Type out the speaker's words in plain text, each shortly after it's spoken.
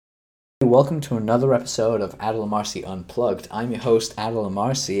Welcome to another episode of Adil Amarsi Unplugged. I'm your host, Adil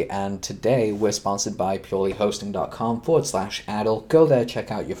Amarsi, and today we're sponsored by purelyhosting.com/Adil. Go there,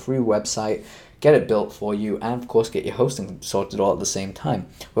 check out your free website, get it built for you, and of course get your hosting sorted all at the same time.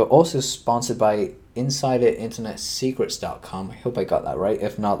 We're also sponsored by InsiderInternetSecrets.com. I hope I got that right.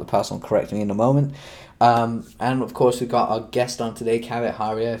 If not, the person will correct me in a moment. And of course, we've got our guest on today, Kavit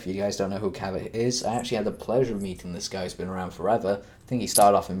Haria. If you guys don't know who Kavit is, I actually had the pleasure of meeting this guy who's been around forever. I think he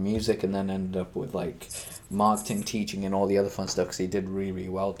started off in music and then ended up with like marketing, teaching, and all the other fun stuff because he did really, really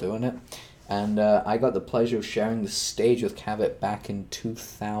well doing it. And I got the pleasure of sharing the stage with Kavit back in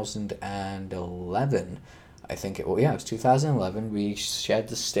 2011. I think it was 2011. We shared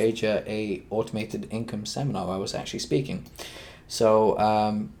the stage at a automated income seminar where I was actually speaking. So,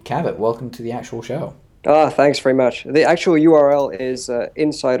 Kavit, welcome to the actual show. Thanks very much. The actual URL is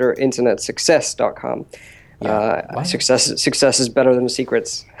insiderinternetsuccess.com. Success is better than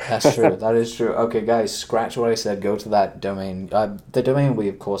secrets. That's true. That is true. Okay, guys, scratch what I said. Go to that domain. The domain will be,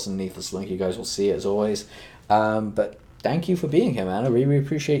 of course, underneath this link. You guys will see it as always. But thank you for being here, man. I really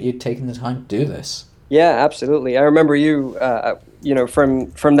appreciate you taking the time to do this. Yeah, absolutely. I remember you,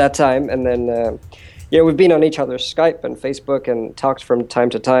 from that time, and then. We've been on each other's Skype and Facebook and talked from time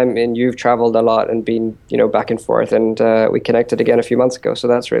to time, and you've traveled a lot and been, back and forth, and we connected again a few months ago, so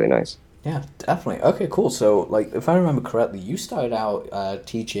that's really nice. Yeah, definitely. Okay, cool. So, if I remember correctly, you started out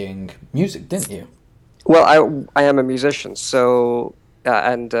teaching music, didn't you? Well, I am a musician, so,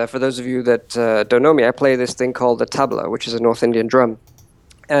 and for those of you that don't know me, I play this thing called the tabla, which is a North Indian drum,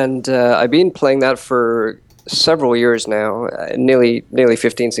 and I've been playing that for several years now, nearly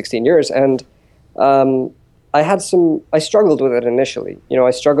 15, 16 years, and I struggled with it initially.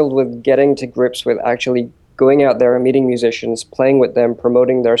 I struggled with getting to grips with actually going out there and meeting musicians, playing with them,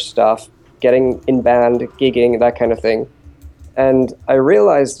 promoting their stuff, getting in band, gigging, that kind of thing. And I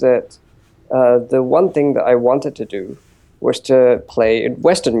realized that the one thing that I wanted to do was to play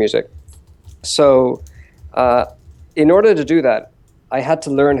Western music. So in order to do that, I had to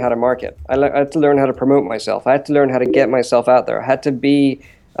learn how to market. I had to learn how to promote myself. I had to learn how to get myself out there. I had to be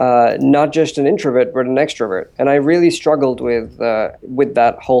not just an introvert, but an extrovert. And I really struggled with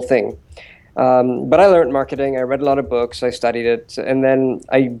that whole thing. But I learned marketing. I read a lot of books. I studied it. And then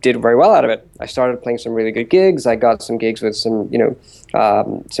I did very well out of it. I started playing some really good gigs. I got some gigs with some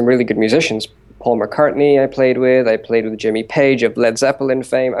really good musicians. Paul McCartney I played with. I played with Jimmy Page of Led Zeppelin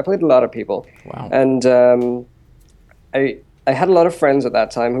fame. I played with a lot of people. Wow. And I had a lot of friends at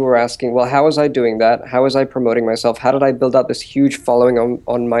that time who were asking, well, how was I doing that? How was I promoting myself? How did I build up this huge following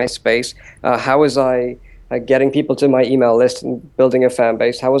on MySpace? How was I getting people to my email list and building a fan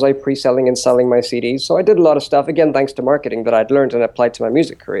base? How was I pre-selling and selling my CDs? So I did a lot of stuff, again, thanks to marketing that I'd learned and applied to my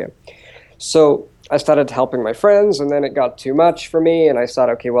music career. So I started helping my friends, and then it got too much for me, and I thought,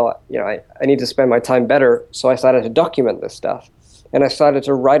 okay, well, I need to spend my time better. So I started to document this stuff, and I started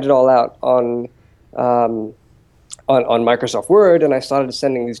to write it all out on Microsoft Word, and I started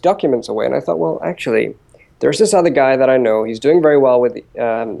sending these documents away, and I thought, well, actually, there's this other guy that I know. He's doing very well with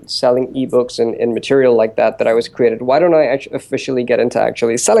selling ebooks and material like that I was created. Why don't I officially get into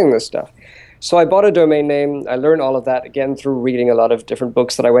actually selling this stuff? So I bought a domain name. I learned all of that, again, through reading a lot of different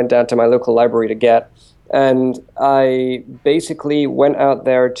books that I went down to my local library to get, and I basically went out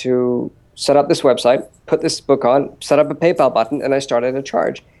there to set up this website, put this book on, set up a PayPal button, and I started to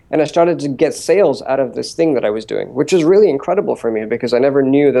charge. And I started to get sales out of this thing that I was doing, which is really incredible for me because I never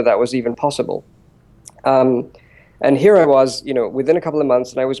knew that was even possible. And here I was, within a couple of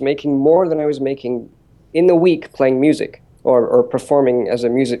months, and I was making more than I was making in the week playing music or performing as a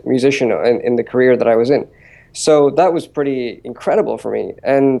musician in the career that I was in. So that was pretty incredible for me.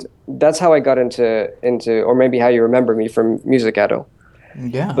 And that's how I got into or maybe how you remember me from Music Adil.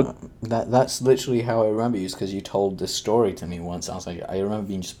 Yeah, that's literally how I remember you, because you told this story to me once. I remember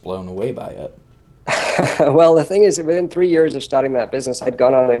being just blown away by it. Well, the thing is, within 3 years of starting that business, I'd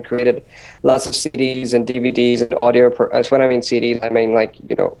gone on and created lots of CDs and DVDs and audio. When I mean CDs, I mean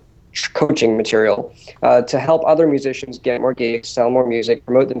coaching material to help other musicians get more gigs, sell more music,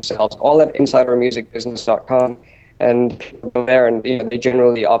 promote themselves, all at InsiderMusicBusiness.com. And people go there, and they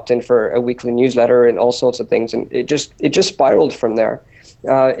generally opt in for a weekly newsletter and all sorts of things. And it just spiraled from there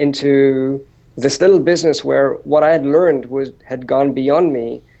into this little business where what I had learned had gone beyond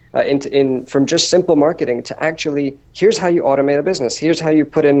me from just simple marketing to actually, here's how you automate a business, here's how you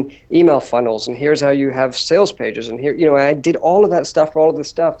put in email funnels, and here's how you have sales pages, and here, I did all of that stuff, all of this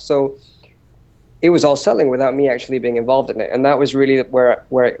stuff. So it was all selling without me actually being involved in it, and that was really where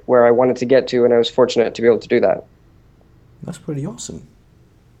I wanted to get to, and I was fortunate to be able to do that. That's pretty awesome.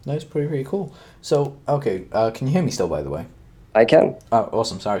 That's pretty cool. So, okay, can you hear me still, by the way? I can. Oh,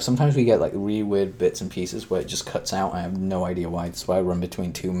 awesome. Sorry. Sometimes we get like really weird bits and pieces where it just cuts out. I have no idea why. That's why I run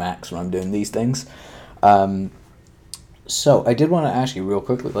between two Macs when I'm doing these things. Um, so I did want to ask you real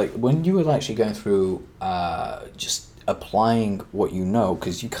quickly, like when you were actually going through just applying what you know,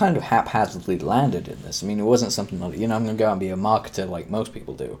 because you kind of haphazardly landed in this. I mean, it wasn't something like, I'm going to go out and be a marketer like most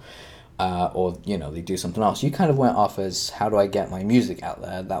people do. Or, they do something else. You kind of went off as, how do I get my music out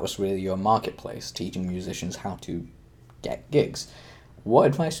there? That was really your marketplace, teaching musicians how to get gigs. What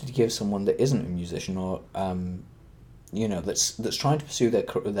advice would you give someone that isn't a musician or that's trying to pursue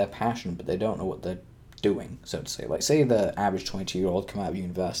their passion but they don't know what they're doing, so to say? Like, say the average 20-year-old come out of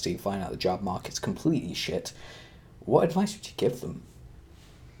university, find out the job market's completely shit. What advice would you give them?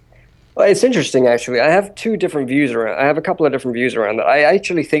 Well, it's interesting actually. I have two different views around. I have a couple of different views around that. I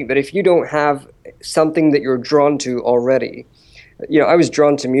actually think that if you don't have something that you're drawn to already, I was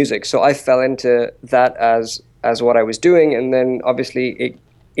drawn to music, so I fell into that as what I was doing, and then obviously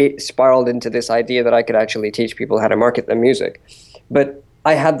it spiraled into this idea that I could actually teach people how to market their music. But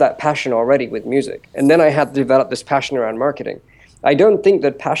I had that passion already with music, and then I had to develop this passion around marketing. I don't think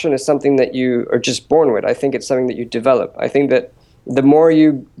that passion is something that you are just born with. I think it's something that you develop. I think that the more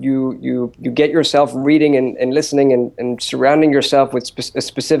you get yourself reading and listening and surrounding yourself with a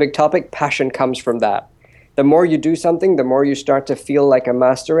specific topic, passion comes from that. The more you do something, the more you start to feel like a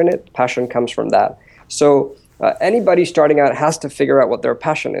master in it. Passion comes from that. So anybody starting out has to figure out what their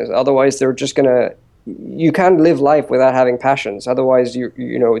passion is. Otherwise, they're just gonna. You can't live life without having passions. Otherwise,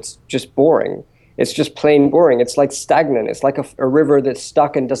 it's just boring. It's just plain boring. It's like stagnant. It's like a river that's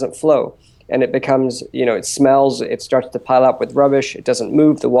stuck and doesn't flow. And it becomes, it smells, it starts to pile up with rubbish, it doesn't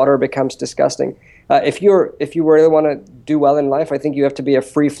move, the water becomes disgusting. If you really want to do well in life, I think you have to be a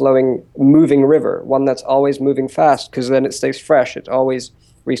free-flowing, moving river, one that's always moving fast, because then it stays fresh, it's always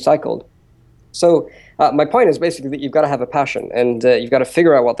recycled. So my point is basically that you've got to have a passion, and you've got to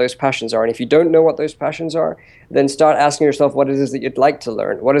figure out what those passions are. And if you don't know what those passions are, then start asking yourself what it is that you'd like to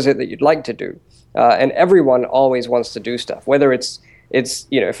learn, what is it that you'd like to do. And everyone always wants to do stuff, whether it's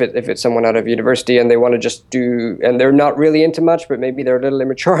if it's someone out of university and they want to just do, and they're not really into much, but maybe they're a little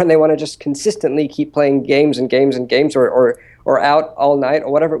immature and they want to just consistently keep playing games and games and games, or out all night,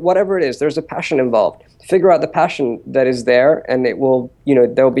 or whatever it is. There's a passion involved. Figure out the passion that is there, and it will,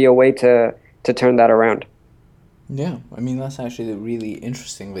 there'll be a way to turn that around. Yeah, I mean, that's actually really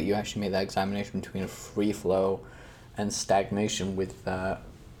interesting that you actually made that examination between a free flow and stagnation with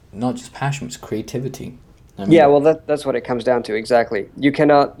not just passion, it's creativity. I mean, Yeah, well, that's what it comes down to, exactly. You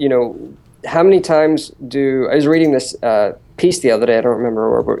cannot, how many times I was reading this piece the other day, I don't remember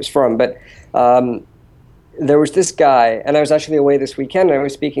where it was from, but there was this guy, and I was actually away this weekend, and I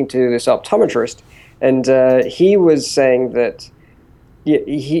was speaking to this optometrist, and he was saying that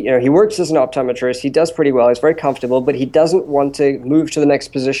he works as an optometrist, he does pretty well, he's very comfortable, but he doesn't want to move to the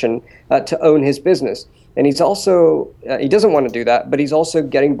next position to own his business. And he's also, he doesn't want to do that, but he's also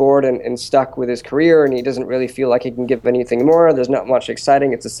getting bored and stuck with his career, and he doesn't really feel like he can give anything more. There's not much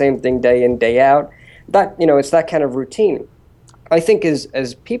exciting. It's the same thing day in, day out. It's that kind of routine. I think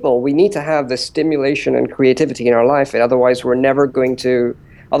as people, we need to have this stimulation and creativity in our life, and otherwise we're going to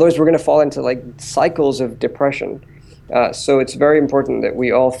fall into like cycles of depression. So it's very important that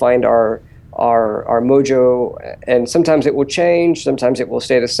we all find our mojo, and sometimes it will change, sometimes it will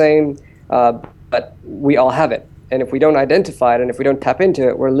stay the same. But we all have it. And if we don't identify it and if we don't tap into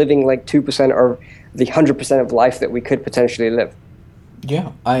it, we're living like 2% or the 100% of life that we could potentially live.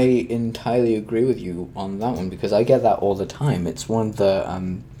 Yeah, I entirely agree with you on that one because I get that all the time. It's one of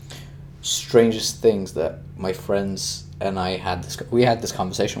the strangest things that my friends and I we had this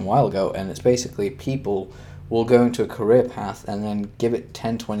conversation a while ago, and it's basically people will go into a career path and then give it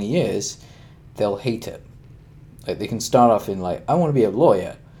 10, 20 years, they'll hate it. Like they can start off in like, I want to be a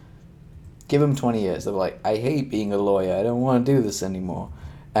lawyer. Give them 20 years. They're like, I hate being a lawyer. I don't want to do this anymore.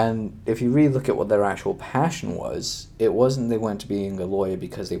 And if you really look at what their actual passion was, it wasn't they went to being a lawyer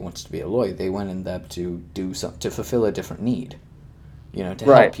because they wanted to be a lawyer. They went in there to do something, to fulfill a different need. To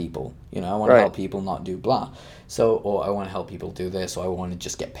help people. I want to help people not do blah. So, or I want to help people do this, or I want to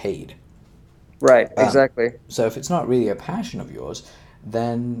just get paid. Right, exactly. So if it's not really a passion of yours,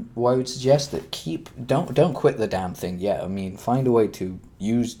 then I would suggest that don't quit the damn thing yet. I mean, find a way to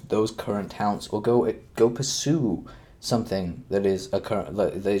use those current talents, or go pursue something that is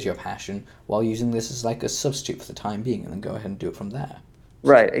that is your passion, while using this as like a substitute for the time being, and then go ahead and do it from there.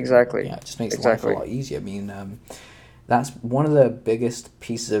 Right, exactly. Yeah, it just makes life a lot easier. I mean, that's one of the biggest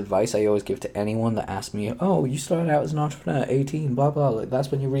pieces of advice I always give to anyone that asks me, "Oh, you started out as an entrepreneur, 18, blah blah. Like that's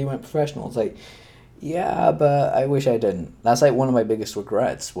when you really went professional." It's like, yeah, but I wish I didn't. That's like one of my biggest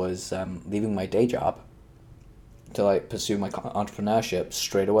regrets was leaving my day job. to like pursue my entrepreneurship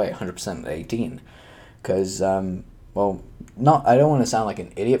straight away, 100% at 18, because well, not I don't want to sound like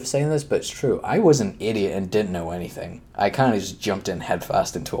an idiot for saying this, but it's true. I was an idiot and didn't know anything. I kind of just jumped in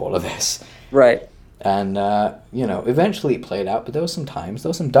headfirst into all of this. Right. And eventually it played out, but there were some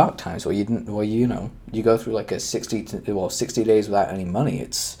dark times where you go through like 60 days without any money.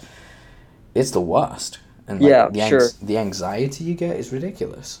 It's the worst. And like, the anxiety you get is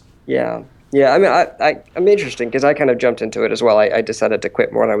ridiculous. Yeah. Yeah, I mean, I'm interesting because I kind of jumped into it as well. I decided to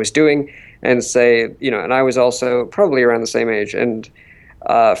quit what I was doing and say, and I was also probably around the same age. And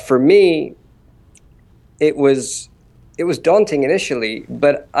for me, it was daunting initially,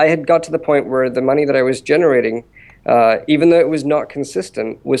 but I had got to the point where the money that I was generating, even though it was not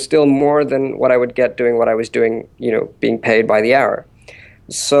consistent, was still more than what I would get doing what I was doing, being paid by the hour.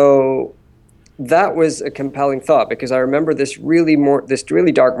 So that was a compelling thought because I remember this really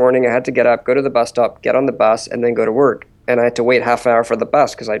dark morning. I had to get up, go to the bus stop, get on the bus, and then go to work. And I had to wait half an hour for the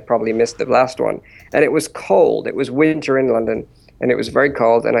bus because I'd probably missed the last one. And it was cold. It was winter in London, and it was very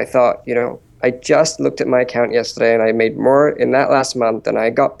cold. And I thought, I just looked at my account yesterday, and I made more in that last month than I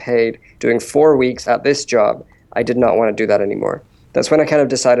got paid doing 4 weeks at this job. I did not want to do that anymore. That's when I kind of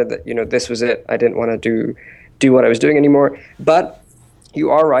decided that, this was it. I didn't want to do what I was doing anymore. But you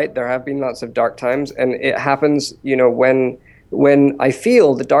are right. There have been lots of dark times, and it happens, when I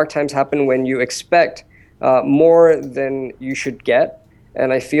feel the dark times happen when you expect more than you should get.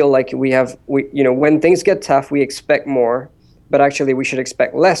 And I feel like when things get tough, we expect more, but actually we should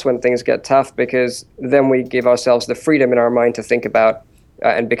expect less when things get tough because then we give ourselves the freedom in our mind to think about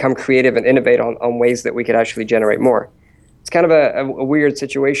and become creative and innovate on ways that we could actually generate more. It's kind of a weird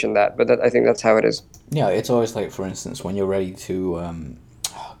situation I think that's how it is. Yeah, it's always like, for instance, when you're ready to,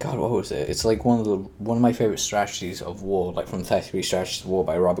 God, what was it? It's like one of my favorite strategies of war, like from 33 Strategies of War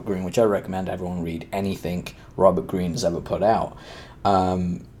by Robert Greene, which I recommend everyone read anything Robert Greene has ever put out.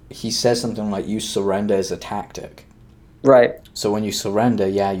 He says something like, use surrender as a tactic. Right. So when you surrender,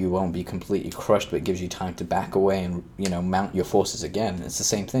 you won't be completely crushed, but it gives you time to back away and, mount your forces again. It's the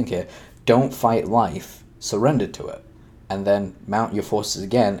same thing here. Don't fight life, surrender to it. And then mount your forces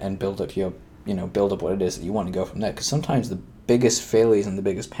again and build up what it is that you want to go from there. Because sometimes the biggest failures and the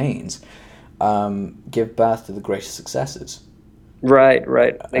biggest pains give birth to the greatest successes. Right,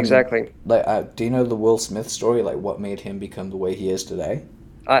 exactly. Do you know the Will Smith story? Like, what made him become the way he is today?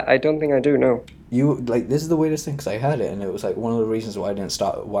 I don't think I do, no. This is the weirdest thing, because I heard it, and it was like one of the reasons why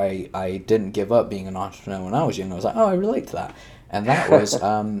I didn't give up being an entrepreneur when I was young. I was like, oh, I relate to that. And that was,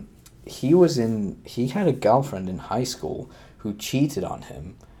 he had a girlfriend in high school who cheated on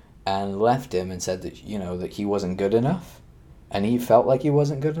him and left him and said that, that he wasn't good enough. And he felt like he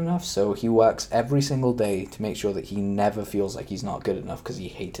wasn't good enough, so he works every single day to make sure that he never feels like he's not good enough because he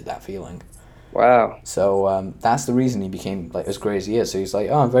hated that feeling. Wow. So that's the reason he became like as great as he is. So he's like,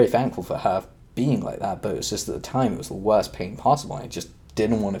 oh, I'm very thankful for her being like that, but it's just at the time it was the worst pain possible. I just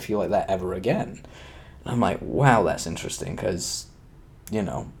didn't want to feel like that ever again. And I'm like, wow, that's interesting because,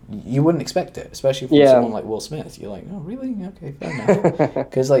 you wouldn't expect it, especially from someone like Will Smith. You're like, oh, really? Okay, fair enough.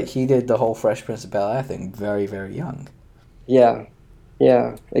 Because he did the whole Fresh Prince of Bel-Air thing very, very young. Yeah,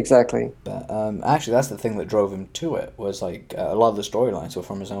 exactly. But actually, that's the thing that drove him to it, was like a lot of the storylines were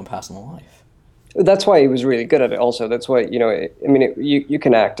from his own personal life. That's why he was really good at it also. That's why, you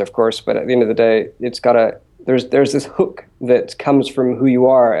can act, of course, but at the end of the day, there's this hook that comes from who you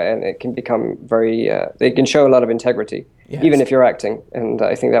are, and it can become it can show a lot of integrity, even if you're acting. And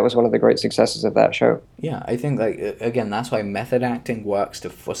I think that was one of the great successes of that show. Yeah, I think, again, that's why method acting works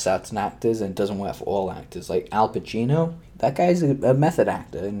for certain actors and doesn't work for all actors. Like Al Pacino, that guy's a method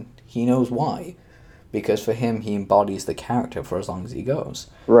actor, and he knows why. Because for him, he embodies the character for as long as he goes.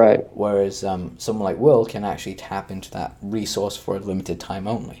 Right. Whereas someone like Will can actually tap into that resource for a limited time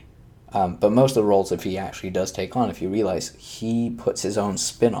only. But most of the roles, if he actually does take on, if you realize, he puts his own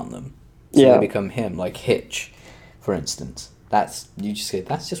spin on them. So they become him, like Hitch, for instance. You just say,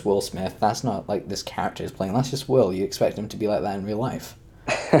 that's just Will Smith. That's not like this character is playing. That's just Will. You expect him to be like that in real life.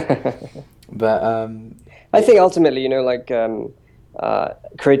 But I think ultimately,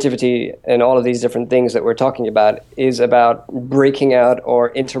 creativity and all of these different things that we're talking about is about breaking out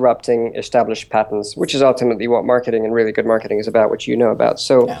or interrupting established patterns, which is ultimately what marketing and really good marketing is about, which you know about.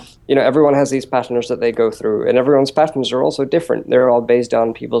 So, everyone has these patterns that they go through, and everyone's patterns are also different. They're all based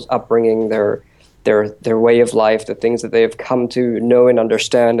on people's upbringing, their way of life, the things that they have come to know and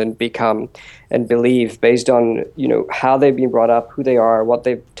understand and become and believe based on, how they've been brought up, who they are, what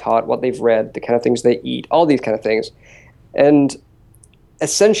they've taught, what they've read, the kind of things they eat, all these kind of things. And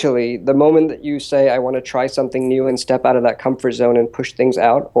essentially, the moment that you say, I want to try something new and step out of that comfort zone and push things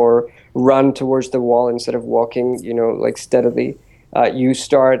out or run towards the wall instead of walking, like steadily, you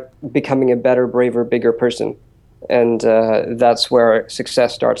start becoming a better, braver, bigger person. And that's where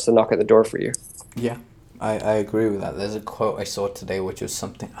success starts to knock at the door for you. Yeah, I agree with that. There's a quote I saw today which was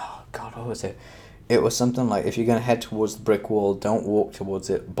something, oh God, what was it? It was something like, if you're going to head towards the brick wall, don't walk towards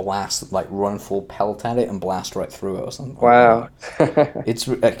it, blast, like run full pelt at it and blast right through it or something like Wow. that.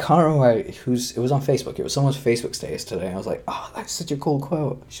 I can't remember it was on Facebook. It was someone's Facebook status today. I was like, oh, that's such a cool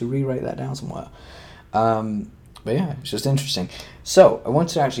quote. I should rewrite that down somewhere. But yeah, it's just interesting. So I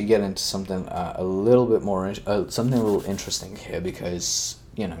wanted to actually get into something a little bit more, something a little interesting here because,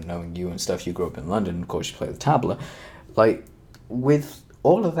 knowing you and stuff, you grew up in London, of course you play the tabla. Like, with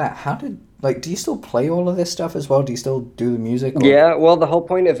all of that, do you still play all of this stuff as well? Do you still do the music? Or? Yeah, well, the whole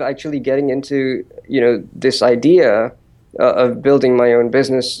point of actually getting into, this idea of building my own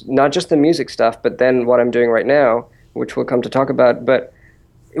business, not just the music stuff, but then what I'm doing right now, which we'll come to talk about, but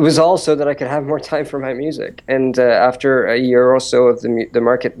it was also that I could have more time for my music. And after a year or so of the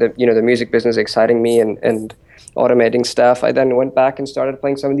market, the music business exciting me and automating stuff, I then went back and started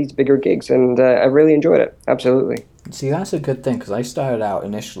playing some of these bigger gigs, and I really enjoyed it. Absolutely. See, that's a good thing because I started out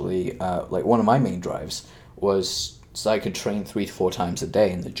initially, like one of my main drives was so I could train 3 to 4 times a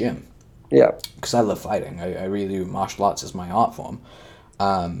day in the gym. Yeah. Because I love fighting. I really do. Martial arts is my art form.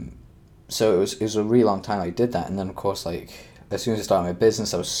 So it was a really long time I did that, and then of course, like, as soon as I started my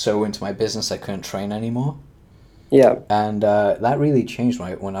business, I was so into my business I couldn't train anymore. Yeah. And that really changed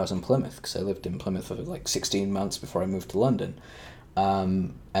when I was in Plymouth, because I lived in Plymouth for like 16 months before I moved to London.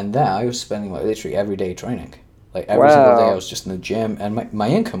 And there I was spending like literally every day training. Like every single day I was just in the gym, and my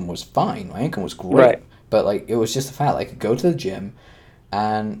income was fine. My income was great. Right. But like it was just the fact I could go to the gym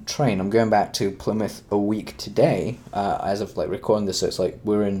and train. I'm going back to Plymouth a week today, as of like recording this, so it's like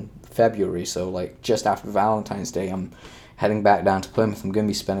we're in February, so like just after Valentine's Day I'm heading back down to Plymouth. I'm going to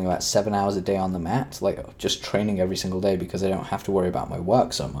be spending about 7 hours a day on the mat, like just training every single day because I don't have to worry about my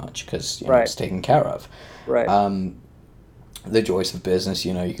work so much because it's taken care of. Right. The joys of business,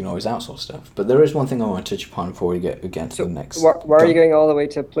 you can always outsource stuff. But there is one thing I want to touch upon before we get again to the next. Why are you going all the way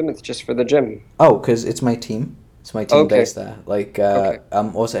to Plymouth just for the gym? Oh, because it's my team. It's my team Okay. based there. Like,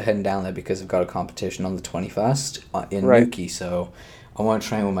 I'm also heading down there because I've got a competition on the 21st in Right. Newquay, so I want to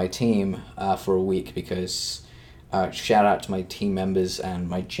train with my team for a week because shout out to my team members and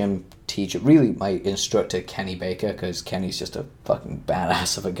my gym teacher, really my instructor Kenny Baker, because Kenny's just a fucking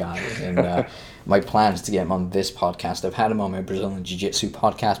badass of a guy, and my plan is to get him on this podcast. I've had him on my Brazilian Jiu-Jitsu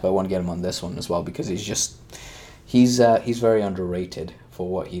podcast, but I want to get him on this one as well because he's very underrated for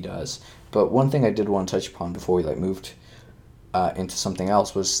what he does. But one thing I did want to touch upon before we moved into something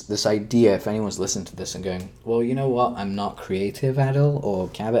else was this idea, if anyone's listening to this and going, well, you know what, I'm not creative, Adil or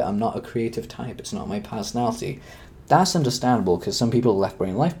Cabot, I'm not a creative type, it's not my personality. That's understandable because some people are left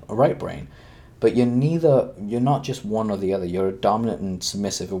brain, right brain, but you're not just one or the other, you're dominant and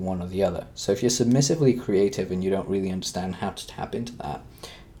submissive in one or the other. So if you're submissively creative and you don't really understand how to tap into that,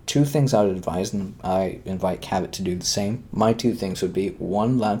 2 things I would advise, and I invite Cabot to do the same. My 2 things would be,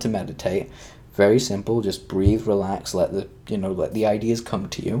 1, learn to meditate. Very simple, just breathe, relax, let the ideas come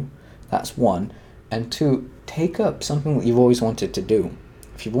to you. That's 1. And 2, take up something that you've always wanted to do.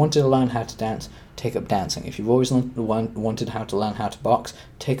 If you've wanted to learn how to dance, take up dancing. If you've always wanted how to learn how to box,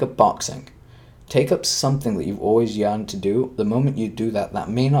 take up boxing. Take up something that you've always yearned to do. The moment you do that, that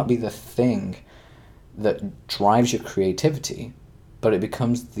may not be the thing that drives your creativity, but it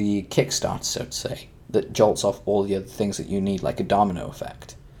becomes the kickstart, so to say, that jolts off all the other things that you need, like a domino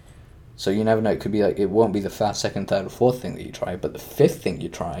effect. So you never know, it could be like, it won't be the first, second, third, or fourth thing that you try, but the 5th thing you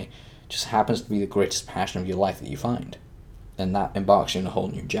try just happens to be the greatest passion of your life that you find. And that embarks you on a whole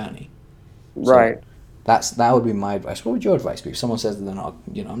new journey. Right. So that would be my advice. What would your advice be? If someone says that they're not,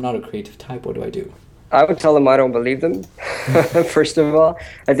 I'm not a creative type, what do I do? I would tell them I don't believe them. First of all,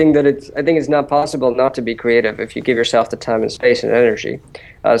 I think it's not possible not to be creative if you give yourself the time and space and energy.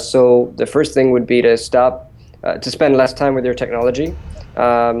 So the first thing would be to spend less time with your technology.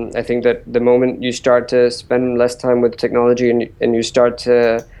 I think that the moment you start to spend less time with technology and you start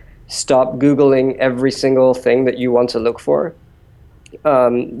to stop Googling every single thing that you want to look for, I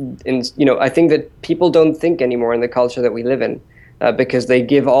think that people don't think anymore in the culture that we live in. Because they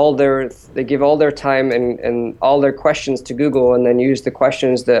give all their time and all their questions to Google, and then use the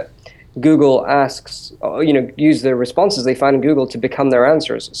questions that Google asks, use the responses they find in Google to become their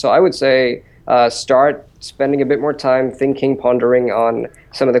answers. So I would say start spending a bit more time thinking, pondering on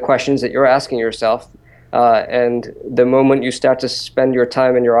some of the questions that you're asking yourself. And the moment you start to spend your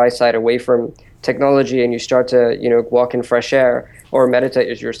time and your eyesight away from technology and you start to, walk in fresh air or meditate,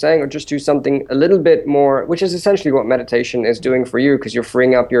 as you're saying, or just do something a little bit more, which is essentially what meditation is doing for you, because you're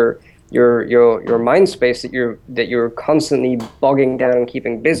freeing up your mind space that you're constantly bogging down and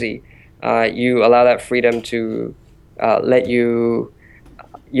keeping busy. You allow that freedom to let you,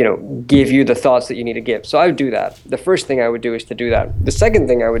 give you the thoughts that you need to give. So I would do that. The first thing I would do is to do that. The second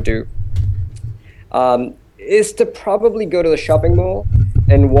thing I would do is to probably go to the shopping mall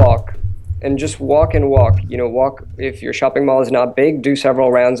and walk. And just walk and walk. Walk, if your shopping mall is not big, do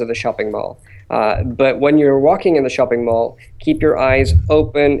several rounds of the shopping mall. But when you're walking in the shopping mall, keep your eyes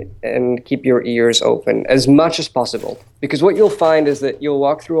open and keep your ears open as much as possible. Because what you'll find is that you'll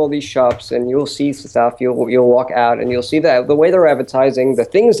walk through all these shops and you'll see stuff, you'll walk out and you'll see that the way they're advertising, the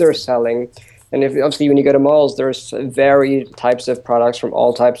things they're selling. And obviously when you go to malls, there's varied types of products from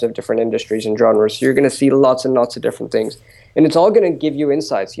all types of different industries and genres. So you're going to see lots and lots of different things. And it's all going to give you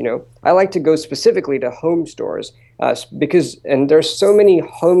insights. I like to go specifically to home stores and there's so many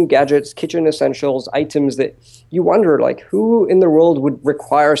home gadgets, kitchen essentials, items that you wonder, like, who in the world would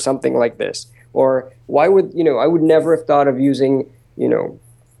require something like this? Or why would, I would never have thought of using,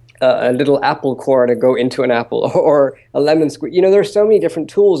 a little apple core to go into an apple or a lemon squeeze. There's so many different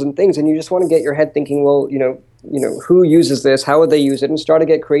tools and things, and you just want to get your head thinking, well, who uses this? How would they use it? And start to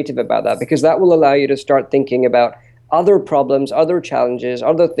get creative about that, because that will allow you to start thinking about other problems, other challenges,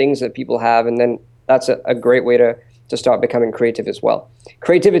 other things that people have, and then that's a great way to start becoming creative as well.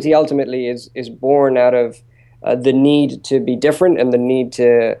 Creativity ultimately is born out of the need to be different and the need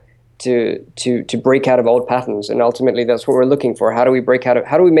to break out of old patterns, and ultimately that's what we're looking for. How do we break out of?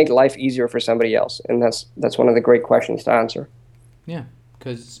 How do we make life easier for somebody else? And that's one of the great questions to answer. Yeah.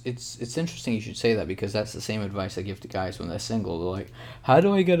 Because it's interesting you should say that, because that's the same advice I give to guys when they're single. They're like, how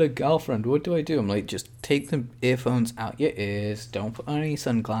do I get a girlfriend? What do I do? I'm like, just take the earphones out your ears, don't put on any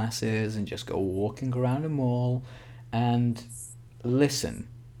sunglasses, and just go walking around a mall and listen.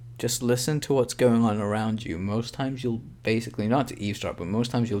 Just listen to what's going on around you. Most times you'll basically, not to eavesdrop, but most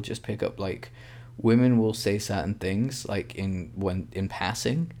times you'll just pick up, like, women will say certain things, like, in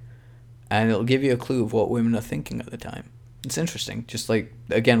passing, and it'll give you a clue of what women are thinking at the time. It's interesting. Just like,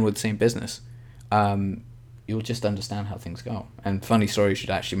 again, with the same business, you'll just understand how things go. And funny story you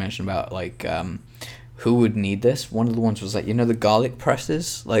should actually mention about, like, who would need this. One of the ones was, like, the garlic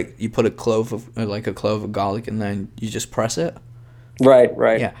presses. Like, you put a clove of garlic and then you just press it. Right.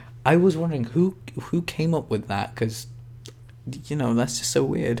 Yeah. I was wondering who came up with that, because, that's just so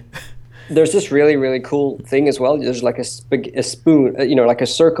weird. There's this really, really cool thing as well. There's like a spoon, like a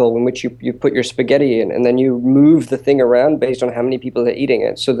circle in which you put your spaghetti in, and then you move the thing around based on how many people are eating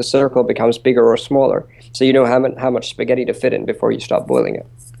it. So the circle becomes bigger or smaller. So you know how much spaghetti to fit in before you stop boiling it.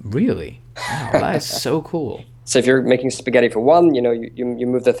 Really? Wow, that is so cool. So if you're making spaghetti for one, you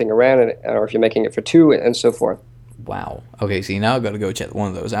move the thing around, or if you're making it for two, and so forth. Wow. Okay, see, now I've got to go check one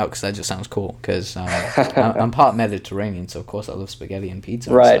of those out, because that just sounds cool. Because I'm part Mediterranean, so of course I love spaghetti and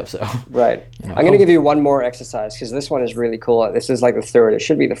pizza and stuff. So, right. I'm going to give you one more exercise, because this one is really cool. This is like the third. It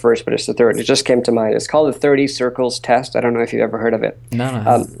should be the first, but it's the third. It just came to mind. It's called the 30 Circles Test. I don't know if you've ever heard of it.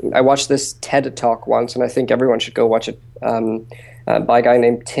 No. I watched this TED Talk once, and I think everyone should go watch it, by a guy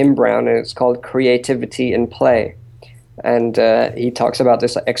named Tim Brown, and it's called Creativity in Play. And he talks about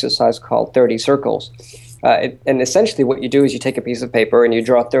this exercise called 30 Circles. And essentially what you do is you take a piece of paper and you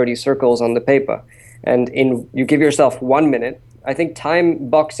draw 30 circles on the paper. And you give yourself 1 minute. I think time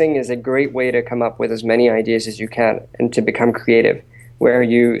boxing is a great way to come up with as many ideas as you can and to become creative, where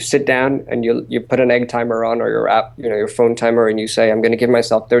you sit down and you put an egg timer on, or your app, your phone timer, and you say, I'm going to give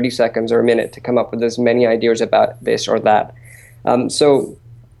myself 30 seconds or a minute to come up with as many ideas about this or that.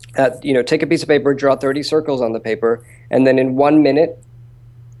 Take a piece of paper, draw 30 circles on the paper, and then in 1 minute,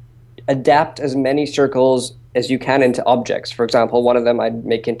 adapt as many circles as you can into objects. For example, one of them I'd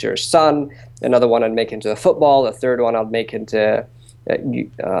make into a sun, another one I'd make into a football, a third one I'd make into,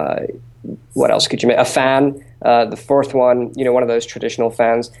 what else could you make? A fan. The fourth one, one of those traditional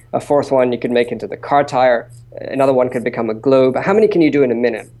fans. A fourth one you could make into the car tire. Another one could become a globe. How many can you do in a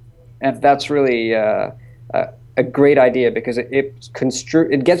minute? And that's really a great idea, because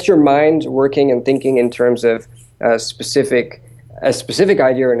it gets your mind working and thinking in terms of a specific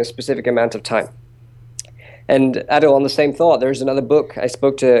idea in a specific amount of time. And Adil, on the same thought, there's another book. I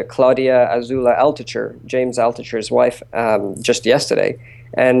spoke to Claudia Azula Altucher, James Altucher's wife, just yesterday,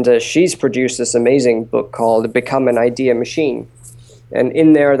 and she's produced this amazing book called Become an Idea Machine. And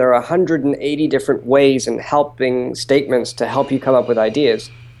in there are 180 different ways and helping statements to help you come up with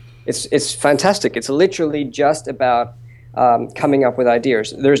ideas. It's fantastic. It's literally just about coming up with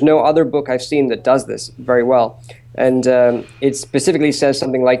ideas. There's no other book I've seen that does this very well. And it specifically says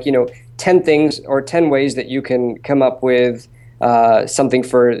something like, 10 things or 10 ways that you can come up with something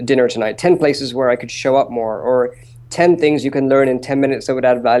for dinner tonight, 10 places where I could show up more, or 10 things you can learn in 10 minutes that would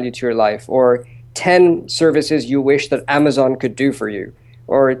add value to your life, or 10 services you wish that Amazon could do for you,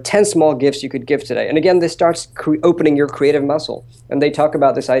 or 10 small gifts you could give today. And again, this starts opening your creative muscle. And they talk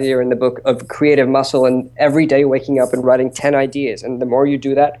about this idea in the book of creative muscle, and every day waking up and writing 10 ideas. And the more you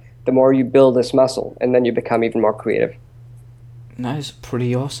do that, the more you build this muscle, and then you become even more creative. That is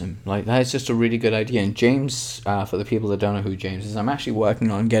pretty awesome. Like, that is just a really good idea. And James, for the people that don't know who James is, I'm actually working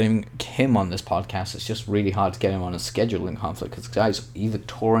on getting him on this podcast. It's just really hard to get him on a scheduling conflict because the guy's either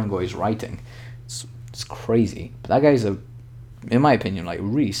touring or he's writing. It's crazy. But that guy's in my opinion, like,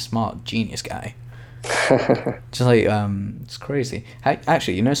 really smart, genius guy. Just like, it's crazy.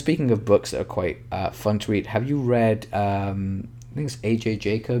 Actually, speaking of books that are quite fun to read, have you read, I think it's A.J.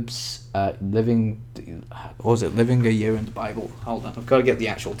 Jacobs, Living a Year in the Bible? Hold on, I've got to get the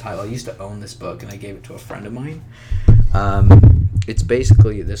actual title. I used to own this book, and I gave it to a friend of mine. It's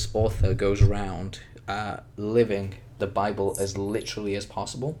basically this author goes around living the Bible as literally as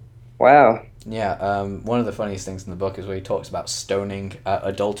possible. Wow. Yeah, one of the funniest things in the book is where he talks about stoning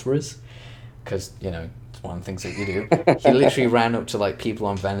adulterers, because, it's one of the things that you do. He literally ran up to, like, people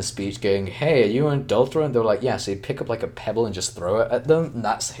on Venice Beach going, "Hey, are you an adulterer?" And they were like, "Yeah." So he'd pick up, like, a pebble and just throw it at them, and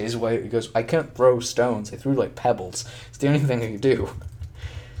that's his way. He goes, "I can't throw stones. I threw, like, pebbles. It's the only thing I can do."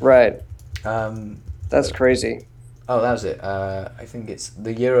 Right. That's crazy. Oh, that was it. I think it's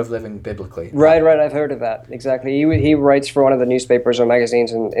The Year of Living Biblically. Right. I've heard of that. Exactly. He writes for one of the newspapers or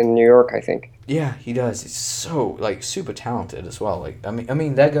magazines in New York, I think. Yeah, he does. He's so, like, super talented as well. Like, I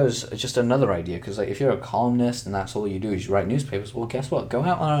mean, there goes just another idea, because, like, if you're a columnist and that's all you do is you write newspapers, well, guess what? Go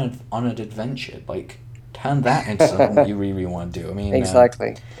out on an adventure. Like, turn that into something that you really want to do. I mean,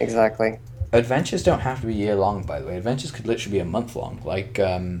 exactly. Adventures don't have to be year long, by the way. Adventures could literally be a month long. Like,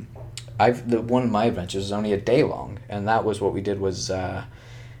 one of my adventures was only a day long, and that was what we did was, do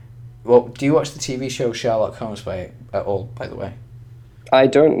you watch the TV show Sherlock Holmes at all, by the way? I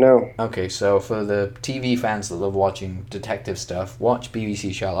don't know. Okay, so for the TV fans that love watching detective stuff, watch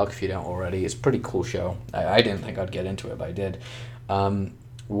BBC Sherlock if you don't already. It's a pretty cool show. I didn't think I'd get into it, but I did.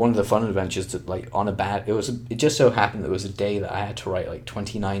 One of the fun adventures that, like, it just so happened that it was a day that I had to write, like,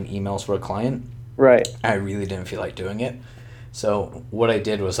 29 emails for a client. Right. I really didn't feel like doing it. So what I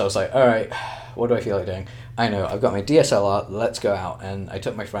did was I was like, all right, what do I feel like doing? I know, I've got my DSLR, let's go out. And I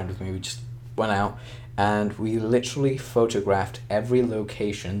took my friend with me, we just went out, and we literally photographed every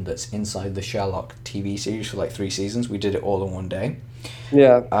location that's inside the Sherlock TV series for like 3 seasons. We did it all in one day.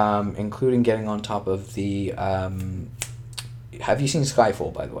 Yeah. Including getting on top of the... have you seen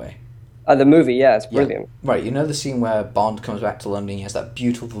Skyfall, by the way? The movie, yeah, it's brilliant. Yeah. Right, you know the scene where Bond comes back to London, he has that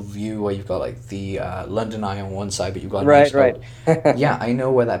beautiful view where you've got, like, the London Eye on one side, but you've got... Right. Yeah, I know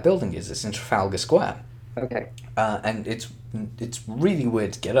where that building is. It's in Trafalgar Square. Okay. And it's really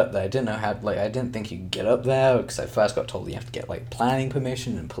weird to get up there. I didn't know how... Like, I didn't think you could get up there, because I first got told you have to get, like, planning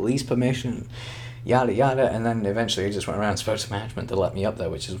permission and police permission, yada yada, and then eventually I just went around and spoke to management to let me up there,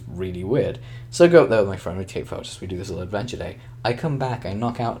 which is really weird. So I go up there with my friend, we take photos, we do this little adventure day. I come back, I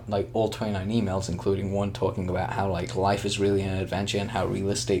knock out, like, all 29 emails, including one talking about how, like, life is really an adventure and how real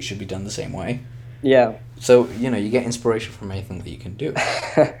estate should be done the same way. Yeah. So, you get inspiration from anything that you can do.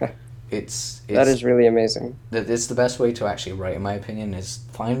 It's that is really amazing. It's the best way to actually write, in my opinion, is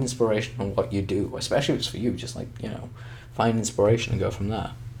find inspiration from what you do, especially if it's for you, just, like, find inspiration and go from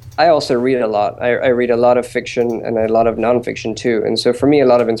there. I also read a lot. I read a lot of fiction and a lot of nonfiction too. And so for me, a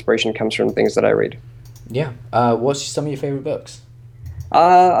lot of inspiration comes from things that I read. Yeah. What's some of your favorite books?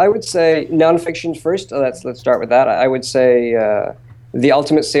 I would say nonfiction first. Let's start with that. I would say The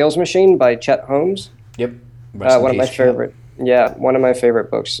Ultimate Sales Machine by Chet Holmes. Yep. One of my favorite. Yeah, one of my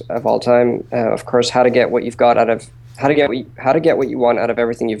favorite books of all time. Of course, How to Get What You Want Out of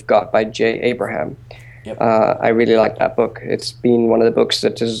Everything You've Got by Jay Abraham. Yep. I really like that book. It's been one of the books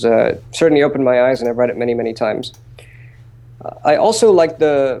that has certainly opened my eyes, and I've read it many, many times. I also like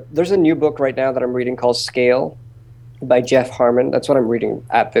there's a new book right now that I'm reading called Scale by Jeff Harmon. That's what I'm reading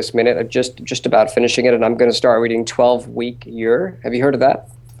at this minute. I'm just about finishing it, and I'm going to start reading 12-Week Year. Have you heard of that?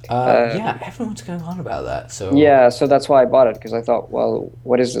 Yeah, everyone's going on about that. So yeah, so that's why I bought it, because I thought, well,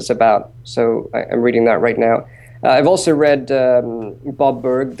 what is this about? So I'm reading that right now. I've also read Bob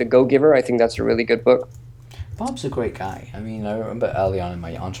Burg, The Go-Giver. I think that's a really good book. Bob's a great guy. I mean, I remember early on in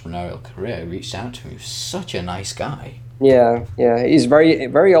my entrepreneurial career, I reached out to him. He was such a nice guy. Yeah. He's very,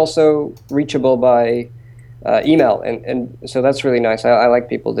 very also reachable by email, and so that's really nice. I like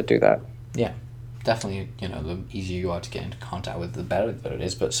people that do that. Yeah. definitely, the easier you are to get into contact with, the better that it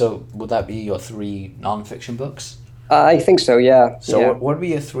is. But so, would that be your 3 non-fiction books? I think so. Yeah. So Yeah. what would be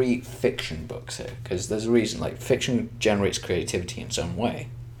your 3 fiction books here? Because there's a reason. Like fiction generates creativity in some way.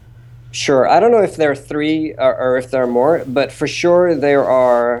 Sure. I don't know if there are 3 or if there are more, but for sure there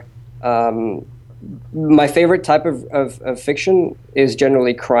are. My favorite type of fiction is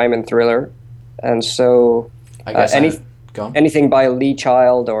generally crime and thriller, and so I guess any go on. anything by Lee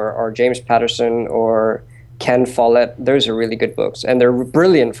Child or James Patterson or Ken Follett, those are really good books, and they're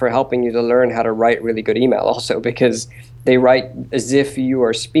brilliant for helping you to learn how to write really good email. Also, because they write as if you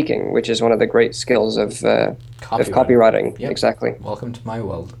are speaking, which is one of the great skills of copywriting. Yep. Exactly. Welcome to my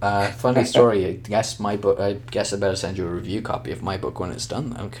world. Funny story. I guess my book. I guess I better send you a review copy of my book when it's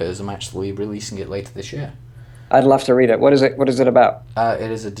done, though, because I'm actually releasing it later this year. I'd love to read it. What is it? What is it about? It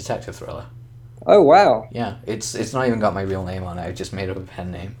is a detective thriller. Oh wow. Yeah, it's not even got my real name on it. I just made up a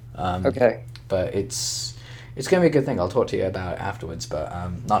pen name. Okay. But it's gonna be a good thing. I'll talk to you about it afterwards. But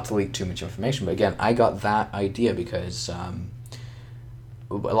not to leak too much information. But again, I got that idea because a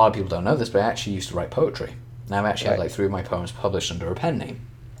lot of people don't know this, but I actually used to write poetry. And I've actually had like 3 of my poems published under a pen name.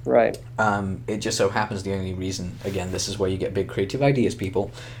 Right. It just so happens the only reason, again, this is where you get big creative ideas,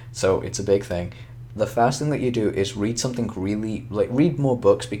 people. So it's a big thing. The first thing that you do is read something really, read more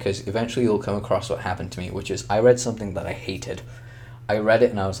books, because eventually you'll come across what happened to me, which is I read something that I hated. I read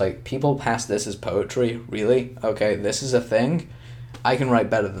it and I was like, people pass this as poetry? Really? Okay, this is a thing? I can write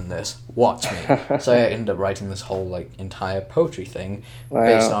better than this. Watch me. So I ended up writing this whole entire poetry thing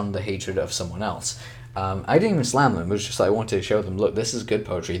based on the hatred of someone else. I didn't even slam them. It was just I wanted to show them, look, this is good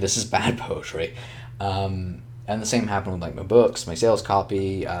poetry. This is bad poetry. And the same happened with my books, my sales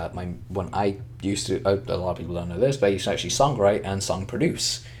copy. When I used to, a lot of people don't know this, but I used to actually songwrite and song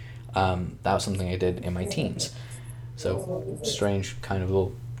produce. That was something I did in my teens. So strange kind of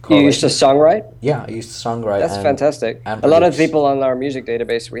little. You used to songwrite? Yeah, I used to songwrite. That's fantastic. A lot of people on our music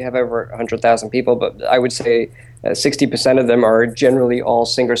database, we have over 100,000 people, but I would say 60% of them are generally all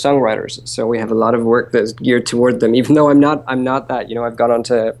singer-songwriters. So we have a lot of work that's geared toward them. Even though I'm not that. I've gone on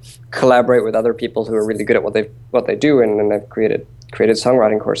to collaborate with other people who are really good at what they do, and I've created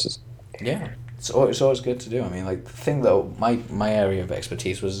songwriting courses. Yeah, it's always good to do. I mean, the thing though, my area of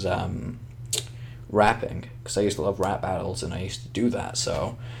expertise was rapping, because I used to love rap battles and I used to do that,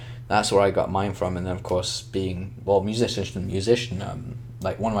 so that's where I got mine from. And then of course being musician,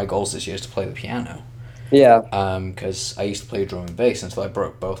 one of my goals this year is to play the piano. Yeah. Because I used to play drum and bass until I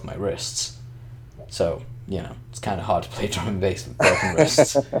broke both my wrists, so it's kind of hard to play drum and bass with broken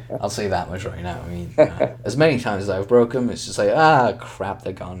wrists. I'll say that much right now. I mean, as many times as I've broken them, it's just crap,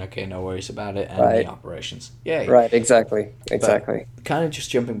 they're gone. Okay, no worries about it. And the operations. Yay. Right, exactly. But kind of just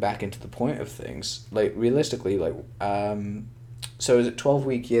jumping back into the point of things, realistically, so is it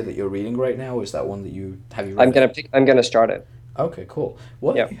 12-week year that you're reading right now, or is that one that have you read? I'm gonna start it. Okay, cool.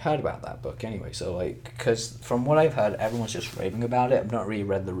 What have you heard about that book anyway? So, because from what I've heard, everyone's just raving about it. I've not really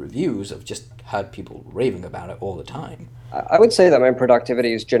read the reviews. I've just heard people raving about it all the time. I would say that my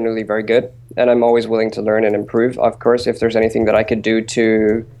productivity is generally very good, and I'm always willing to learn and improve. Of course, if there's anything that I could do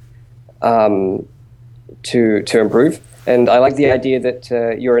to improve. And I like the idea that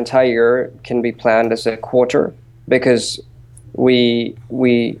your entire year can be planned as a quarter, because we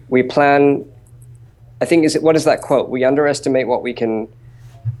plan. I think what is that quote? We underestimate what we can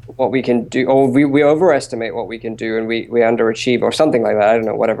do, or we overestimate what we can do, and we underachieve, or something like that. I don't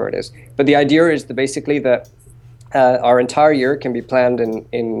know, whatever it is. But the idea is basically that our entire year can be planned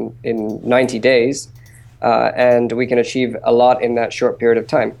in 90 days, and we can achieve a lot in that short period of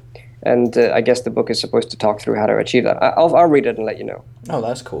time. And I guess the book is supposed to talk through how to achieve that. I'll read it and let you know. Oh,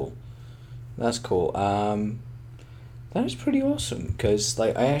 that's cool. That's cool. That is pretty awesome, because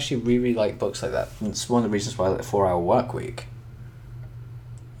I actually really like books like that. It's one of the reasons why I like the 4-hour work week.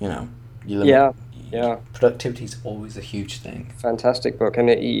 Productivity is always a huge thing. Fantastic book, and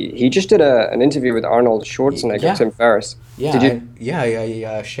he just did an interview with Arnold Schwarzenegger, Tim Ferriss. Yeah, Did you?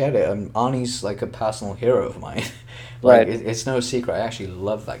 I shared it. Arnie's a personal hero of mine. Right. It's no secret. I actually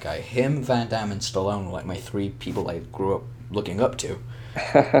love that guy. Him, Van Damme, and Stallone were my 3 people I grew up looking up to.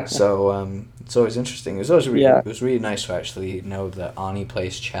 So it's always interesting. It was really nice to actually know that Arnie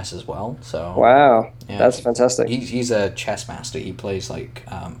plays chess as well. So wow, that's fantastic. He's a chess master. He plays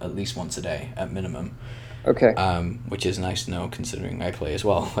at least once a day at minimum. Okay. Which is nice to know, considering I play as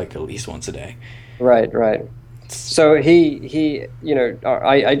well, at least once a day. Right. So he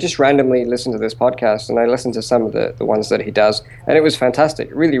I just randomly listened to this podcast, and I listened to some of the ones that he does, and it was fantastic,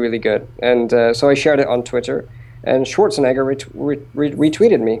 really, really good. And so I shared it on Twitter, and Schwarzenegger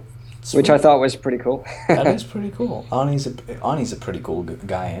retweeted me. which I thought was pretty cool. That is pretty cool. Arnie's a pretty cool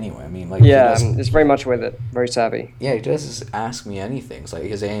guy anyway. I mean, like, Yeah, it's very much with it, very savvy. yeah, he does ask me anything. It's like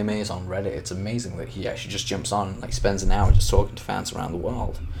his AMAs on Reddit. It's amazing that he actually just jumps on, like, spends an hour just talking to fans around the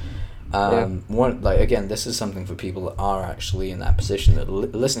world. One, like, again, this is something for people that are actually in that position, that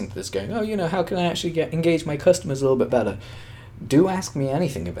listening to this, going, oh, how can I actually engage my customers a little bit better? Do Ask Me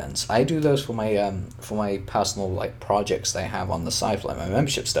Anything events. I do those for my personal, like, projects that I have on the side, like my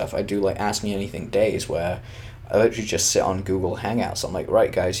membership stuff. I do, like, Ask Me Anything days where I literally just sit on Google Hangouts. I'm like,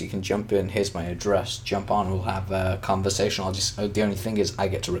 right, guys, you can jump in. Here's my address. Jump on. We'll have a conversation. The only thing is I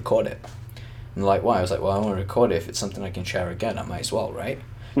get to record it. And they're like, why? I was like, well, I want to record it. If it's something I can share again, I might as well, right?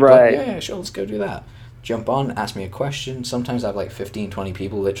 Right. But, yeah, sure, let's go do that. Jump on, ask me a question. Sometimes I have like 15, 20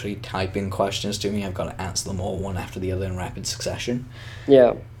 people literally typing questions to me. I've got to answer them all one after the other in rapid succession.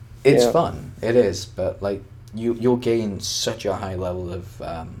 Yeah. It's fun. It is. But like you'll gain such a high level of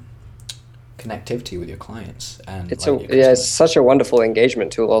connectivity with your clients. And it's such a wonderful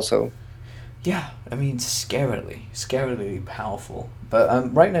engagement tool also. Yeah, I mean, scarily powerful.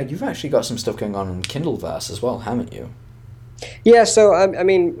 But right now, you've actually got some stuff going on in Kindleverse as well, haven't you? Yeah, so I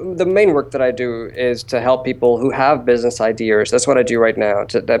mean, the main work that I do is to help people who have business ideas. That's what I do right now.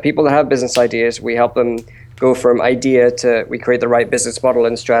 People that have business ideas, we help them go from idea to we create the right business model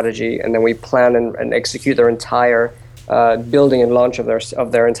and strategy, and then we plan and execute their entire building and launch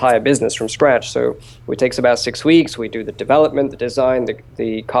of their entire business from scratch. So it takes about 6 weeks. We do the development, the design,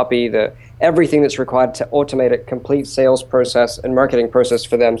 the copy, everything that's required to automate a complete sales process and marketing process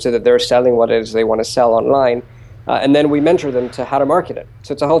for them, so that they're selling what it is they want to sell online. And then we mentor them to how to market it.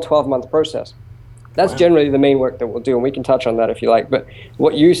 So it's a whole 12-month process. That's generally the main work that we'll do, and we can touch on that if you like. But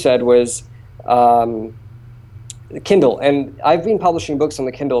what you said was Kindle. And I've been publishing books on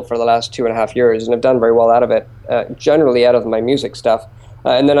the Kindle for the last 2.5 years, and I've done very well out of it, generally out of my music stuff.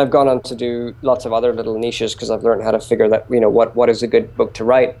 And then I've gone on to do lots of other little niches because I've learned how to figure that, what is a good book to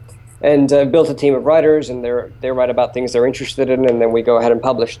write. And built a team of writers, and they write about things they're interested in, and then we go ahead and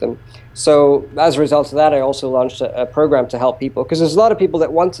publish them. So as a result of that, I also launched a program to help people, because there's a lot of people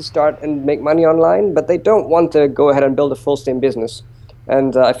that want to start and make money online, but they don't want to go ahead and build a full-steam business.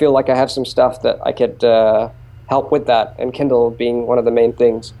 And I feel like I have some stuff that I could help with that, and Kindle being one of the main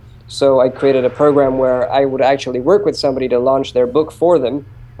things. So I created a program where I would actually work with somebody to launch their book for them,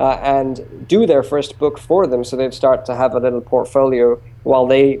 and do their first book for them, so they'd start to have a little portfolio while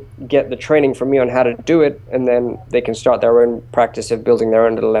they get the training from me on how to do it, and then they can start their own practice of building their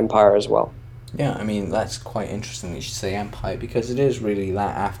own little empire as well. Yeah, I mean, that's quite interesting that you should say empire, because it is really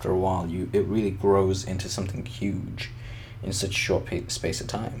that after a while, it really grows into something huge in such a short space of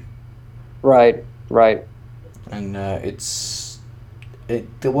time. Right. And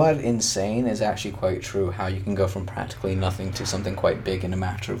the word insane is actually quite true, how you can go from practically nothing to something quite big in a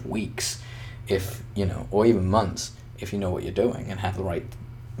matter of weeks, or even months, if you know what you're doing and have the right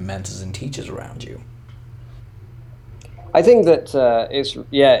mentors and teachers around you. I think that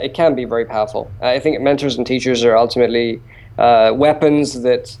it can be very powerful. I think mentors and teachers are ultimately weapons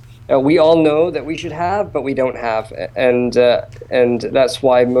that we all know that we should have, but we don't have, and that's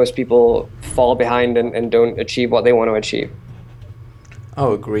why most people fall behind and don't achieve what they want to achieve.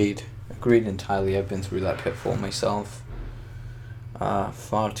 Oh, agreed entirely. I've been through that pitfall myself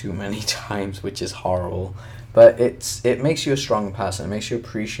far too many times, which is horrible. But it makes you a strong person. It makes you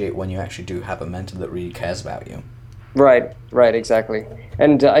appreciate when you actually do have a mentor that really cares about you. Right, exactly.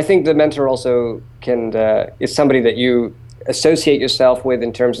 And I think the mentor also is somebody that you associate yourself with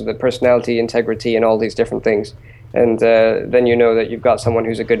in terms of the personality, integrity, and all these different things. And then you know that you've got someone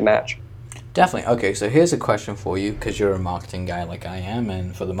who's a good match. Definitely. Okay, so here's a question for you, because you're a marketing guy like I am,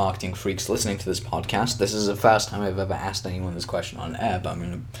 and for the marketing freaks listening to this podcast, this is the first time I've ever asked anyone this question on air, but I'm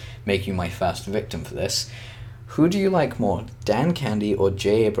going to make you my first victim for this. Who do you like more, Dan Kennedy or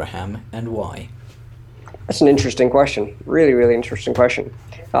Jay Abraham, and why? That's an interesting question. Really, really interesting question.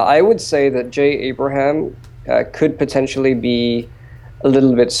 I would say that Jay Abraham could potentially be a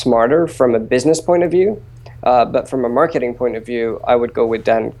little bit smarter from a business point of view, but from a marketing point of view, I would go with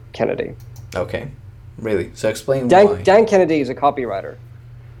Dan Kennedy. Okay, really? So explain why. Dan Kennedy is a copywriter.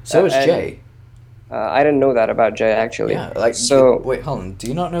 So is Jay. I didn't know that about Jay, actually. Yeah, wait, hold on. Do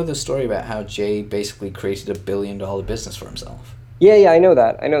you not know the story about how Jay basically created $1 billion business for himself? Yeah, I know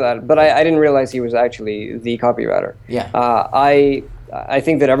that. But I didn't realize he was actually the copywriter. Yeah. I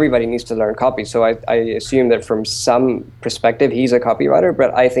think that everybody needs to learn copy, so I assume that from some perspective he's a copywriter,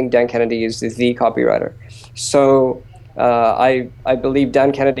 but I think Dan Kennedy is the copywriter. So I believe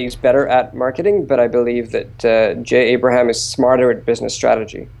Dan Kennedy is better at marketing, but I believe that Jay Abraham is smarter at business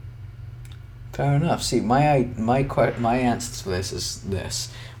strategy. Fair enough. See, my answer to this is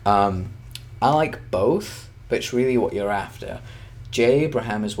this. I like both, but it's really what you're after. J.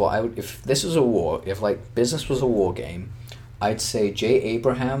 Abraham is what I would. If this was a war, if like business was a war game, I'd say J.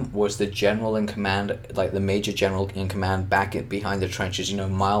 Abraham was the general in command, like the major general in command, behind the trenches.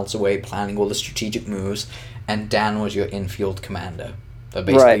 Miles away, planning all the strategic moves, and Dan was your infield commander. That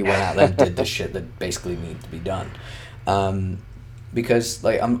basically went out there and did the shit that basically needed to be done. Because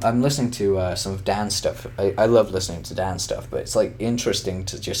like I'm listening to some of Dan's stuff. I love listening to Dan's stuff, but it's like interesting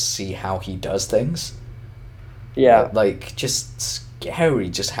to just see how he does things. Yeah. Like just scary,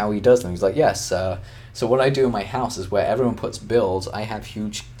 just how he does things. Like yes, so what I do in my house is where everyone puts bills, I have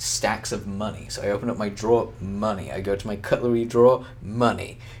huge stacks of money. So I open up my drawer, money. I go to my cutlery drawer,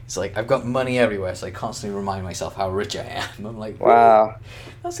 money. It's like I've got money everywhere, so I constantly remind myself how rich I am. I'm like, wow,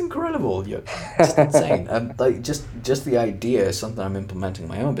 that's incredible. You're just insane. Like just the idea is something I'm implementing in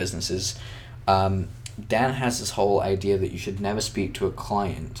my own business is, Dan has this whole idea that you should never speak to a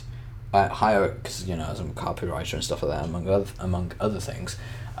client, hire, because as I'm a copywriter and stuff like that, among other things,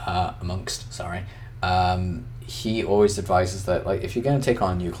 he always advises that like if you're going to take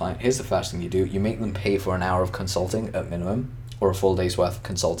on a new client, here's the first thing you do: you make them pay for an hour of consulting at minimum, or a full day's worth of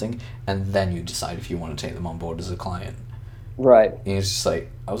consulting, and then you decide if you want to take them on board as a client. Right. And he was just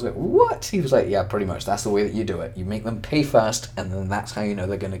like, I was like, what? He was like, yeah, pretty much. That's the way that you do it. You make them pay first, and then that's how you know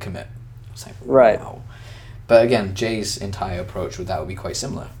they're going to commit. I was like, right. Wow. But again, Jay's entire approach with that would be quite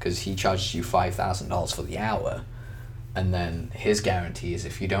similar, because he charges you $5,000 for the hour, and then his guarantee is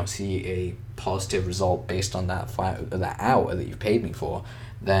if you don't see a positive result based on that hour that you've paid me for,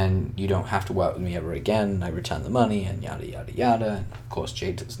 then you don't have to work with me ever again. I return the money and yada yada yada. And of course,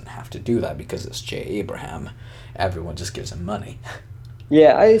 Jay doesn't have to do that because it's J. Abraham. Everyone just gives him money.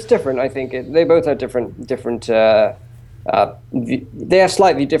 Yeah, it's different. I think they both have different. They have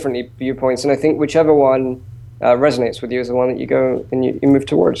slightly different viewpoints, and I think whichever one resonates with you is the one that you go and you move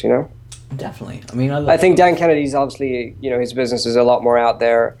towards. Definitely. I mean, I think Dan Kennedy's obviously, his business is a lot more out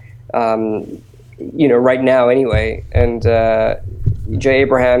there, right now anyway. And Jay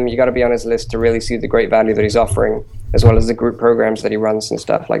Abraham, you got to be on his list to really see the great value that he's offering, as well as the group programs that he runs and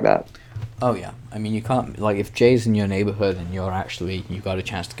stuff like that. Oh yeah, I mean you can't, like, if Jay's in your neighborhood and you got a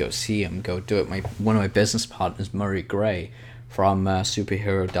chance to go see him, go do it. One of my business partners, Murray Gray from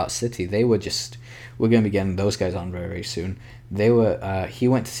Superhero.City, we're going to be getting those guys on very, very soon. He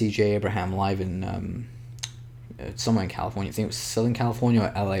went to see Jay Abraham live in somewhere in California. I think it was Southern California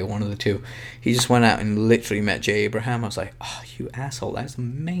or LA, one of the two. He just went out and literally met Jay Abraham. I was like, oh, you asshole, that's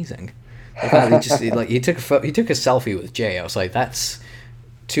amazing. He took a selfie with Jay. I was like, that's,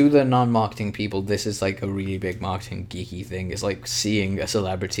 to the non-marketing people, this is like a really big marketing geeky thing. It's like seeing a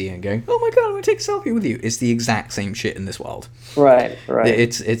celebrity and going, oh my god, I'm going to take a selfie with you. It's the exact same shit in this world. Right.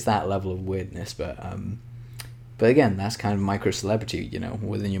 It's that level of weirdness, but again, that's kind of micro-celebrity,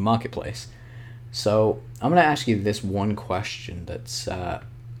 within your marketplace. So I'm going to ask you this one question that's,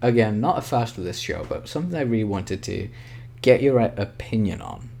 again, not a first for this show, but something I really wanted to get your opinion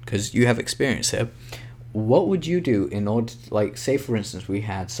on, because you have experience here. What would you do in order to, like, say for instance we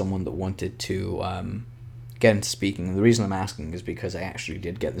had someone that wanted to get into speaking, and the reason I'm asking is because I actually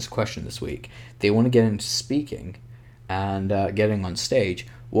did get this question this week. They want to get into speaking and getting on stage.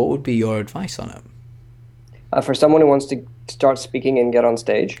 What would be your advice on it? For someone who wants to start speaking and get on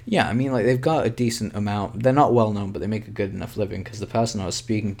stage? Yeah, I mean, like, they've got a decent amount. They're not well known, but they make a good enough living, because the person I was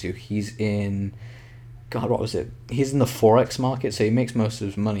speaking to, he's in... God, what was it? He's in the Forex market, so he makes most of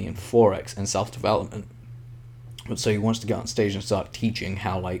his money in Forex and self-development. But so he wants to get on stage and start teaching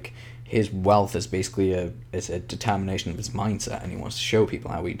how, like, his wealth is basically a determination of his mindset, and he wants to show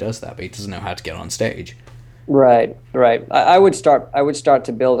people how he does that, but he doesn't know how to get on stage. Right. I would start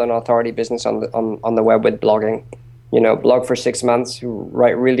to build an authority business on the web with blogging. Blog for 6 months,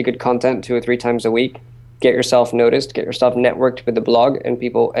 write really good content 2 or 3 times a week, get yourself noticed, get yourself networked with the blog and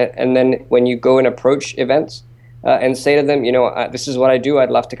people, and then when you go and approach events, and say to them, this is what I do. I'd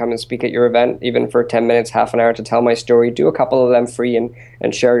love to come and speak at your event, even for 10 minutes, half an hour, to tell my story. Do a couple of them free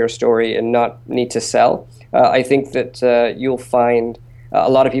and share your story and not need to sell. I think that you'll find a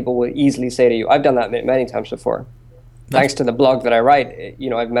lot of people will easily say to you, I've done that many times before. Thanks to the blog that I write,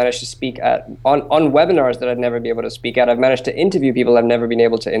 I've managed to speak on webinars that I'd never be able to speak at. I've managed to interview people I've never been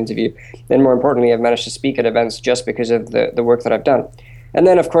able to interview. And more importantly, I've managed to speak at events just because of the work that I've done. And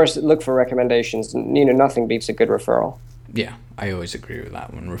then, of course, look for recommendations. Nothing beats a good referral. Yeah, I always agree with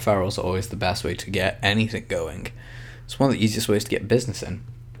that one. Referrals are always the best way to get anything going. It's one of the easiest ways to get business in.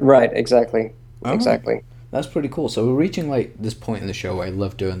 Right, exactly. Oh, exactly. That's pretty cool. So we're reaching, like, this point in the show where I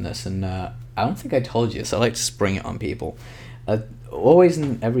love doing this, and I don't think I told you this. I like to spring it on people. always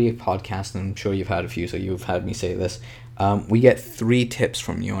in every podcast, and I'm sure you've had a few, so you've had me say this, we get 3 tips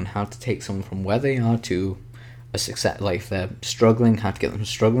from you on how to take someone from where they are to a success. Like if they're struggling, how to get them from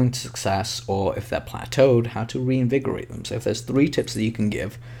struggling to success, or if they're plateaued, how to reinvigorate them. So if there's 3 tips that you can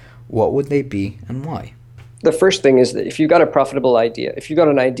give, what would they be and why? The first thing is that if you've got a profitable idea, if you've got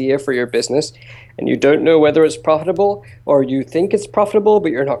an idea for your business and you don't know whether it's profitable, or you think it's profitable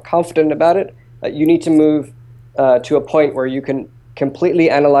but you're not confident about it, you need to move to a point where you can completely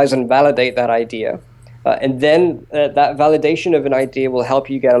analyze and validate that idea. And then that validation of an idea will help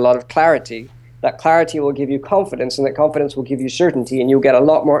you get a lot of clarity. That clarity will give you confidence, and that confidence will give you certainty, and you'll get a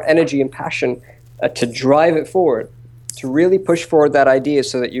lot more energy and passion to drive it forward, to really push forward that idea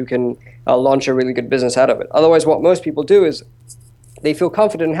so that you can launch a really good business out of it. Otherwise, what most people do is they feel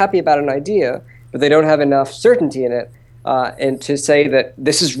confident and happy about an idea, but they don't have enough certainty in it. And to say that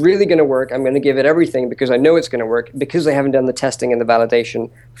this is really going to work, I'm going to give it everything because I know it's going to work, because they haven't done the testing and the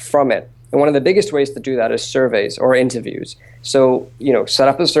validation from it. And one of the biggest ways to do that is surveys or interviews. So, set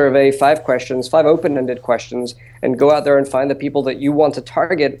up a survey, 5 questions, 5 open-ended questions, and go out there and find the people that you want to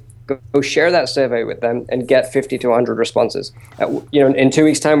target. Go share that survey with them and get 50 to 100 responses. In 2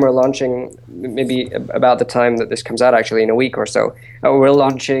 weeks' time, we're launching, maybe about the time that this comes out, actually in a week or so, we're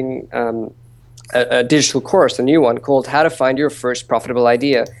launching a digital course, a new one called How to Find Your First Profitable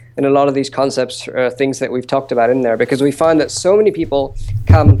Idea. And a lot of these concepts are things that we've talked about in there, because we find that so many people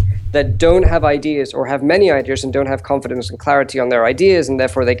come that don't have ideas or have many ideas and don't have confidence and clarity on their ideas, and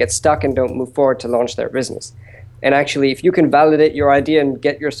therefore they get stuck and don't move forward to launch their business. And actually, if you can validate your idea and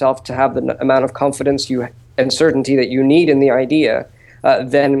get yourself to have the amount of confidence and certainty that you need in the idea,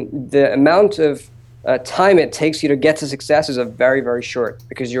 then the amount of time it takes you to get to success is very, very short,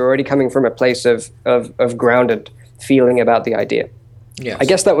 because you're already coming from a place of grounded feeling about the idea. Yes. I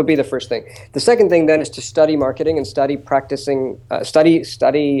guess that would be the first thing. The second thing then is to study marketing and study practicing, study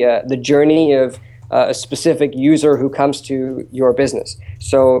the journey of a specific user who comes to your business.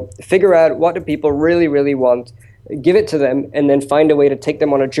 So figure out what do people really, really want, give it to them, and then find a way to take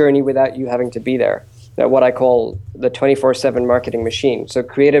them on a journey without you having to be there. What I call the 24/7 marketing machine. So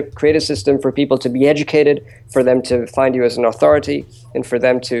create a system for people to be educated, for them to find you as an authority, and for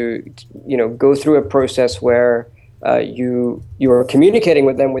them to go through a process where you are communicating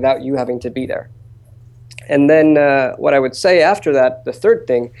with them without you having to be there. And then what I would say after that, the third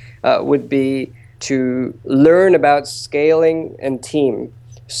thing would be to learn about scaling and team,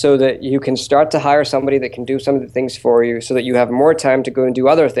 so that you can start to hire somebody that can do some of the things for you, so that you have more time to go and do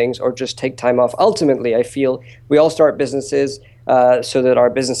other things or just take time off. Ultimately, I feel we all start businesses so that our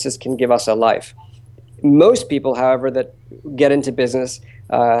businesses can give us a life. Most people, however, that get into business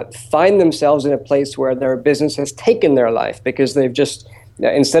find themselves in a place where their business has taken their life, because they've just,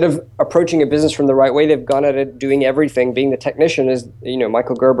 instead of approaching a business from the right way, they've gone at it doing everything, being the technician, as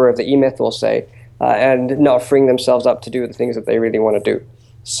Michael Gerber of the E-Myth will say, and not freeing themselves up to do the things that they really want to do.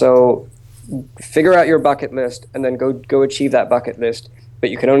 So figure out your bucket list and then go achieve that bucket list. But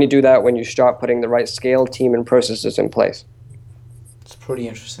you can only do that when you start putting the right scale, team, and processes in place. It's pretty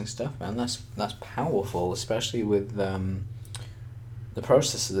interesting stuff, man. That's powerful, especially with the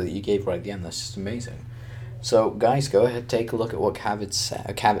processes that you gave right at the end. That's just amazing. So guys, go ahead, take a look at what Cavett said.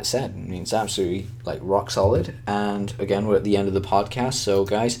 I mean, it's absolutely rock solid. And again, we're at the end of the podcast. So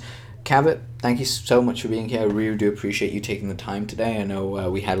guys, Cavett, thank you so much for being here. I really do appreciate you taking the time today. I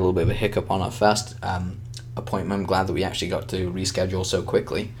know we had a little bit of a hiccup on our first appointment. I'm glad that we actually got to reschedule so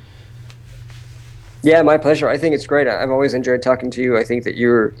quickly. Yeah, my pleasure. I think it's great. I've always enjoyed talking to you. I think that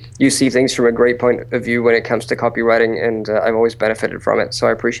you see things from a great point of view when it comes to copywriting, and I've always benefited from it, so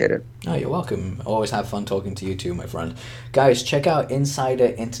I appreciate it. Oh, you're welcome. Always have fun talking to you too, my friend. Guys, check out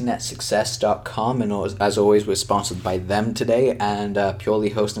insiderinternetsuccess.com, and as always, we're sponsored by them today, and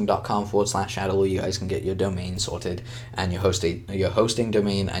purelyhosting.com/Adel. You guys can get your domain sorted and your hosting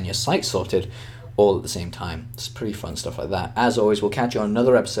domain and your site sorted all at the same time. It's pretty fun stuff like that. As always, we'll catch you on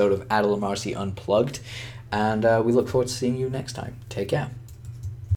another episode of Adel Amarsi Unplugged, and we look forward to seeing you next time. Take care.